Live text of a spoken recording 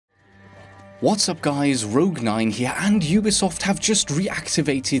What's up guys, Rogue9 here, and Ubisoft have just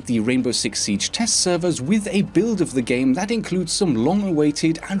reactivated the Rainbow Six Siege test servers with a build of the game that includes some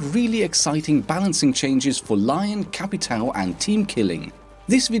long-awaited and really exciting balancing changes for Lion, Capitao and team killing.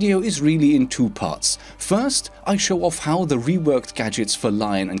 This video is really in two parts. First, I show off how the reworked gadgets for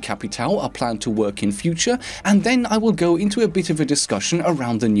Lion and Capitao are planned to work in future, and then I will go into a bit of a discussion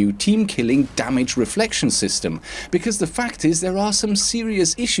around the new team killing damage reflection system, because the fact is there are some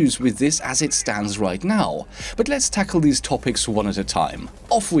serious issues with this as it stands right now. But let's tackle these topics one at a time.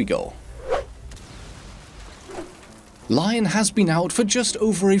 Off we go. Lion has been out for just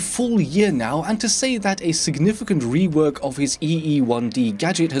over a full year now, and to say that a significant rework of his EE1D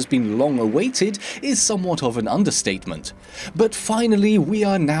gadget has been long awaited is somewhat of an understatement. But finally, we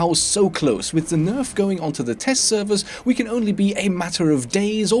are now so close. With the nerf going onto the test servers, we can only be a matter of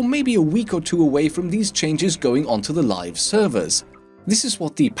days or maybe a week or two away from these changes going onto the live servers. This is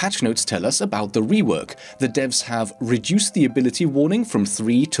what the patch notes tell us about the rework. The devs have reduced the ability warning from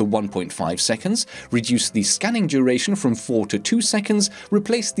 3 to 1.5 seconds, reduced the scanning duration from 4 to 2 seconds,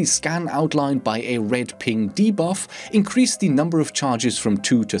 replaced the scan outline by a red ping debuff, increased the number of charges from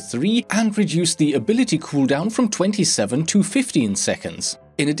 2 to 3, and reduced the ability cooldown from 27 to 15 seconds.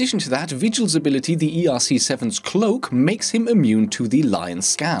 In addition to that, Vigil's ability, the ERC7's Cloak, makes him immune to the Lion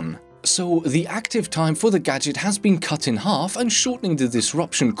scan. So the active time for the gadget has been cut in half, and shortening the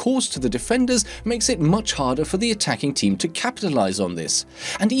disruption caused to the defenders makes it much harder for the attacking team to capitalize on this.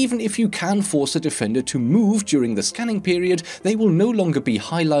 And even if you can force a defender to move during the scanning period, they will no longer be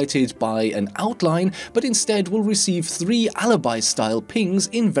highlighted by an outline, but instead will receive 3 alibi-style pings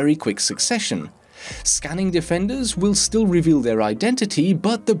in very quick succession. Scanning defenders will still reveal their identity,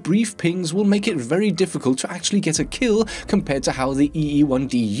 but the brief pings will make it very difficult to actually get a kill compared to how the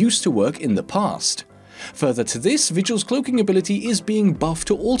EE1D used to work in the past. Further to this, Vigil's cloaking ability is being buffed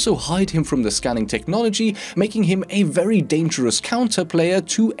to also hide him from the scanning technology, making him a very dangerous counter player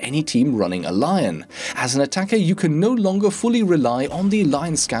to any team running a Lion. As an attacker, you can no longer fully rely on the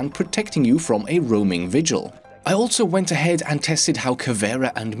Lion scan protecting you from a roaming Vigil. I also went ahead and tested how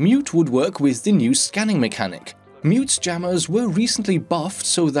Caveira and Mute would work with the new scanning mechanic. Mute's jammers were recently buffed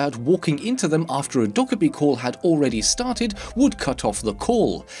so that walking into them after a Dokkaebi call had already started would cut off the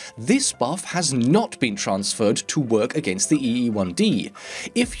call. This buff has not been transferred to work against the EE1D.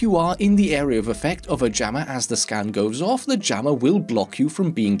 If you are in the area of effect of a jammer as the scan goes off, the jammer will block you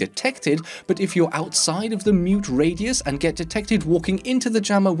from being detected, but if you're outside of the Mute radius and get detected, walking into the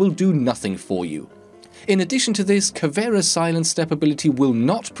jammer will do nothing for you. In addition to this, Caveira's silent step ability will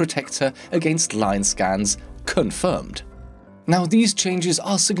not protect her against Lion scans, confirmed. Now these changes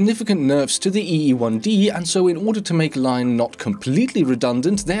are significant nerfs to the EE1D, and so in order to make Lion not completely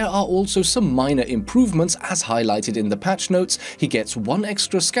redundant, there are also some minor improvements as highlighted in the patch notes. He gets 1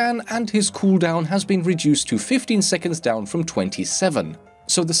 extra scan and his cooldown has been reduced to 15 seconds down from 27.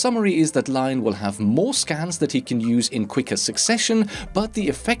 So the summary is that Lion will have more scans that he can use in quicker succession, but the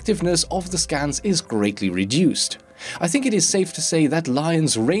effectiveness of the scans is greatly reduced. I think it is safe to say that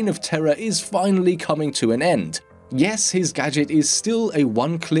Lion's reign of terror is finally coming to an end. Yes, his gadget is still a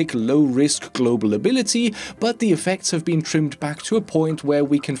one-click, low-risk global ability, but the effects have been trimmed back to a point where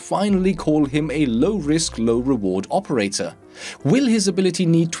we can finally call him a low-risk, low-reward operator. Will his ability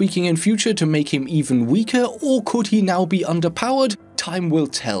need tweaking in future to make him even weaker, or could he now be underpowered? Time will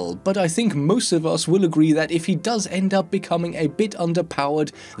tell, but I think most of us will agree that if he does end up becoming a bit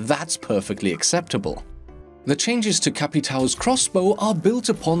underpowered, that's perfectly acceptable. The changes to Capitao's crossbow are built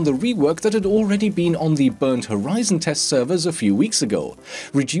upon the rework that had already been on the Burnt Horizon test servers a few weeks ago,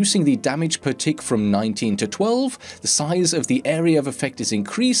 reducing the damage per tick from 19 to 12, the size of the area of effect is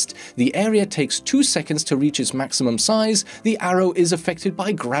increased, the area takes 2 seconds to reach its maximum size, the arrow is affected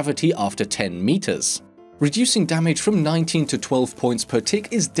by gravity after 10 meters. Reducing damage from 19 to 12 points per tick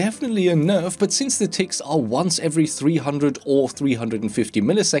is definitely a nerf, but since the ticks are once every 300 or 350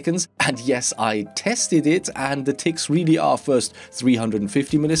 milliseconds, and yes, I tested it, and the ticks really are first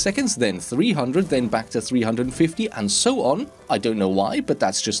 350 milliseconds, then 300, then back to 350, and so on. I don't know why, but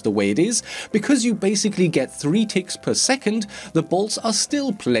that's just the way it is. Because you basically get 3 ticks per second, the bolts are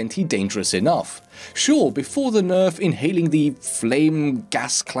still plenty dangerous enough. Sure, before the nerf, inhaling the flame,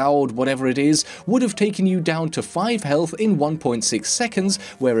 gas cloud, whatever it is, would have taken you down to 5 health in 1.6 seconds,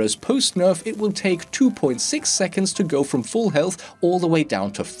 whereas post-nerf it will take 2.6 seconds to go from full health all the way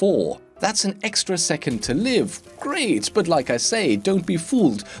down to 4. That's an extra second to live. Great, but like I say, don't be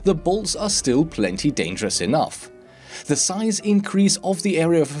fooled, the bolts are still plenty dangerous enough. The size increase of the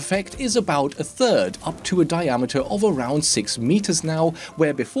area of effect is about a third, up to a diameter of around 6 meters now,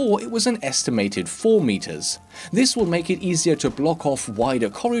 where before it was an estimated 4 meters. This will make it easier to block off wider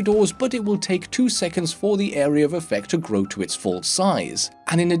corridors, but it will take 2 seconds for the area of effect to grow to its full size.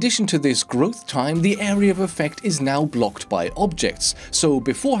 And in addition to this growth time, the area of effect is now blocked by objects. So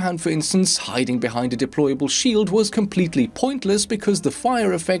beforehand, for instance, hiding behind a deployable shield was completely pointless because the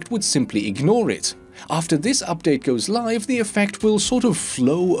fire effect would simply ignore it. After this update goes live, the effect will sort of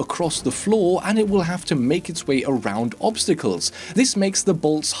flow across the floor and it will have to make its way around obstacles. This makes the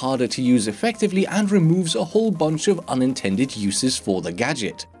bolts harder to use effectively and removes a whole bunch of unintended uses for the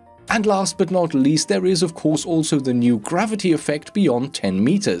gadget. And last but not least, there is of course also the new gravity effect beyond 10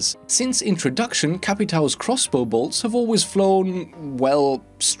 meters. Since introduction, Capitao's crossbow bolts have always flown, well,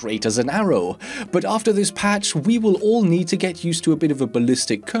 straight as an arrow. But after this patch, we will all need to get used to a bit of a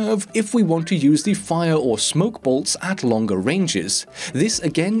ballistic curve if we want to use the fire or smoke bolts at longer ranges. This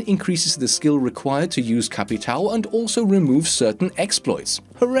again increases the skill required to use Capitao and also removes certain exploits.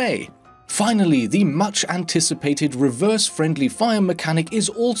 Hooray! Finally, the much-anticipated reverse-friendly fire mechanic is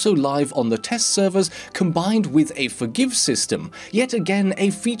also live on the test servers, combined with a forgive system, yet again a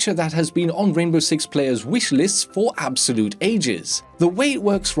feature that has been on Rainbow Six players' wish lists for absolute ages. The way it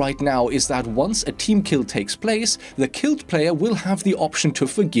works right now is that once a team kill takes place, the killed player will have the option to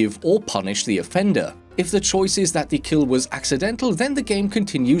forgive or punish the offender. If the choice is that the kill was accidental, then the game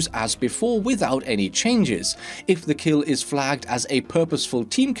continues as before without any changes. If the kill is flagged as a purposeful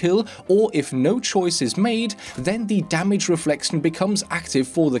team kill, or if no choice is made, then the damage reflection becomes active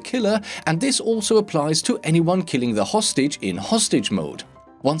for the killer, and this also applies to anyone killing the hostage in hostage mode.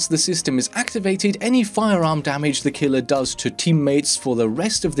 Once the system is activated, any firearm damage the killer does to teammates for the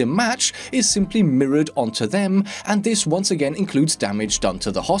rest of the match is simply mirrored onto them, and this once again includes damage done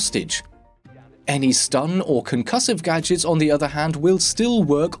to the hostage. Any stun or concussive gadgets, on the other hand, will still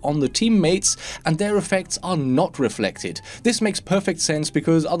work on the teammates, and their effects are not reflected. This makes perfect sense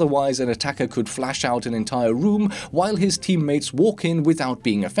because otherwise an attacker could flash out an entire room while his teammates walk in without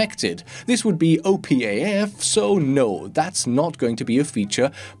being affected. This would be OPAF, so no, that's not going to be a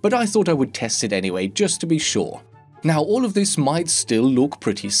feature, but I thought I would test it anyway, just to be sure. Now, all of this might still look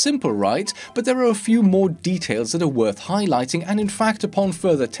pretty simple, right? But there are a few more details that are worth highlighting, and in fact, upon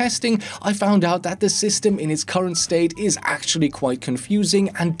further testing, I found out that the system in its current state is actually quite confusing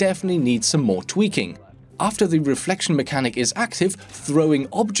and definitely needs some more tweaking. After the reflection mechanic is active, throwing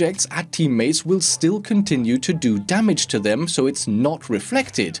objects at teammates will still continue to do damage to them, so it's not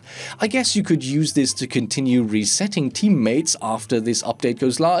reflected. I guess you could use this to continue resetting teammates after this update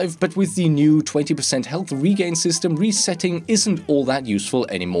goes live, but with the new 20% health regain system, resetting isn't all that useful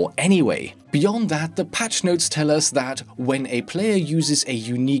anymore anyway. Beyond that, the patch notes tell us that when a player uses a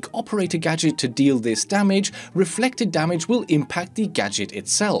unique operator gadget to deal this damage, reflected damage will impact the gadget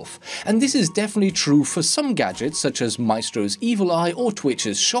itself. And this is definitely true for some gadgets such as Maestro's Evil Eye or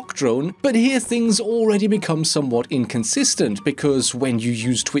Twitch's Shock Drone, but here things already become somewhat inconsistent because when you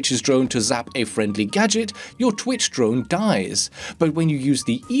use Twitch's drone to zap a friendly gadget, your Twitch drone dies. But when you use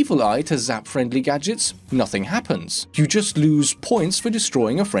the Evil Eye to zap friendly gadgets, nothing happens. You just lose points for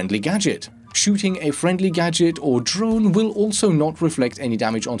destroying a friendly gadget. Shooting a friendly gadget or drone will also not reflect any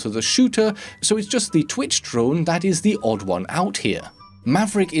damage onto the shooter, so it's just the Twitch drone that is the odd one out here.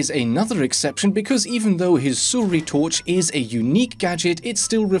 Maverick is another exception because even though his Suri torch is a unique gadget, it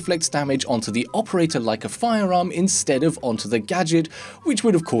still reflects damage onto the operator like a firearm instead of onto the gadget, which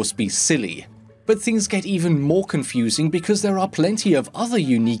would of course be silly. But things get even more confusing because there are plenty of other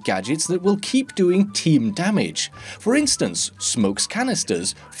unique gadgets that will keep doing team damage. For instance, Smoke's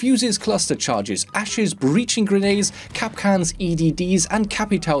canisters, Fuse's cluster charges, Ash's breaching grenades, Capcan's EDDs, and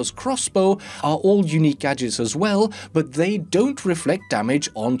Capitao's crossbow are all unique gadgets as well, but they don't reflect damage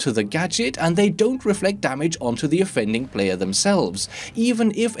onto the gadget and they don't reflect damage onto the offending player themselves.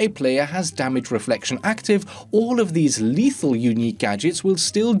 Even if a player has damage reflection active, all of these lethal unique gadgets will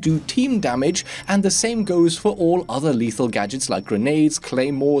still do team damage, and the same goes for all other lethal gadgets like grenades,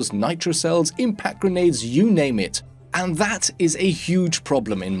 claymores, nitrocells, impact grenades, you name it. And that is a huge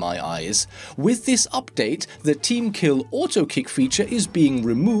problem in my eyes. With this update, the team kill auto kick feature is being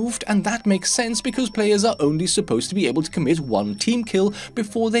removed, and that makes sense because players are only supposed to be able to commit one team kill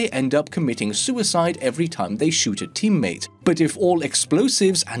before they end up committing suicide every time they shoot a teammate. But if all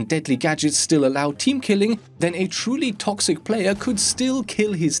explosives and deadly gadgets still allow team killing, then a truly toxic player could still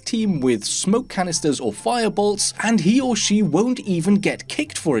kill his team with smoke canisters or firebolts, and he or she won't even get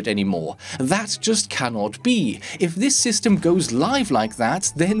kicked for it anymore. That just cannot be. If this system goes live like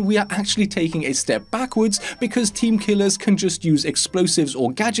that, then we are actually taking a step backwards because team killers can just use explosives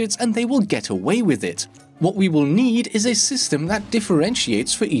or gadgets and they will get away with it. What we will need is a system that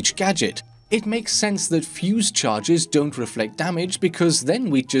differentiates for each gadget. It makes sense that Fuse charges don't reflect damage, because then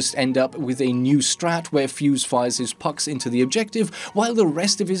we'd just end up with a new strat where Fuse fires his pucks into the objective while the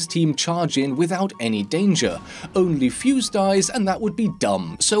rest of his team charge in without any danger. Only Fuse dies, and that would be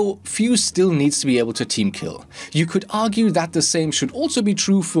dumb, so Fuse still needs to be able to team kill. You could argue that the same should also be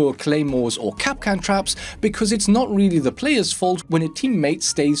true for Claymores or Capcan traps, because it's not really the player's fault when a teammate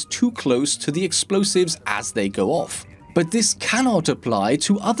stays too close to the explosives as they go off. But this cannot apply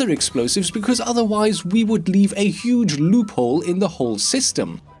to other explosives, because otherwise we would leave a huge loophole in the whole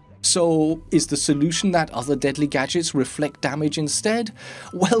system. So, is the solution that other deadly gadgets reflect damage instead?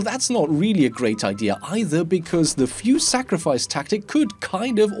 Well, that's not really a great idea either, because the Fuse sacrifice tactic could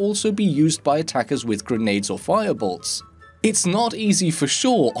kind of also be used by attackers with grenades or firebolts. It's not easy for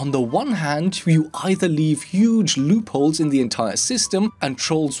sure. On the one hand, you either leave huge loopholes in the entire system, and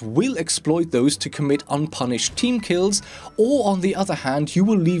trolls will exploit those to commit unpunished team kills, or on the other hand, you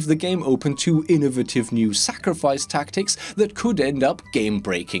will leave the game open to innovative new sacrifice tactics that could end up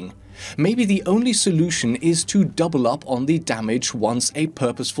game-breaking. Maybe the only solution is to double up on the damage once a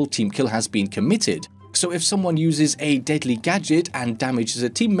purposeful team kill has been committed. So if someone uses a deadly gadget and damages a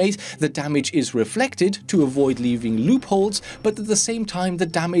teammate, the damage is reflected to avoid leaving loopholes, but at the same time the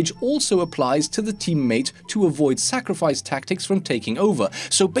damage also applies to the teammate to avoid sacrifice tactics from taking over.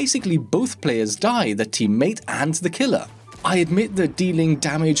 So basically both players die, the teammate and the killer. I admit that dealing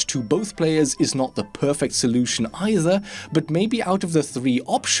damage to both players is not the perfect solution either, but maybe out of the three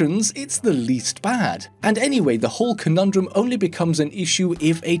options, it's the least bad. And anyway, the whole conundrum only becomes an issue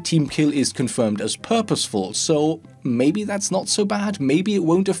if a team kill is confirmed as purposeful, so maybe that's not so bad, maybe it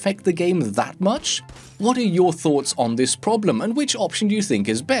won't affect the game that much? What are your thoughts on this problem, and which option do you think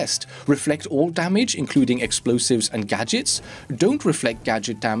is best? Reflect all damage, including explosives and gadgets? Don't reflect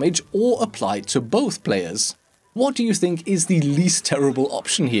gadget damage, or apply it to both players? What do you think is the least terrible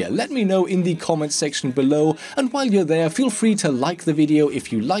option here? Let me know in the comments section below, and while you're there, feel free to like the video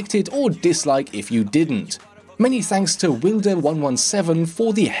if you liked it or dislike if you didn't. Many thanks to Wilder117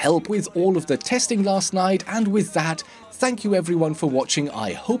 for the help with all of the testing last night, and with that, thank you everyone for watching.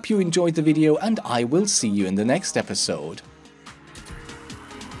 I hope you enjoyed the video, and I will see you in the next episode.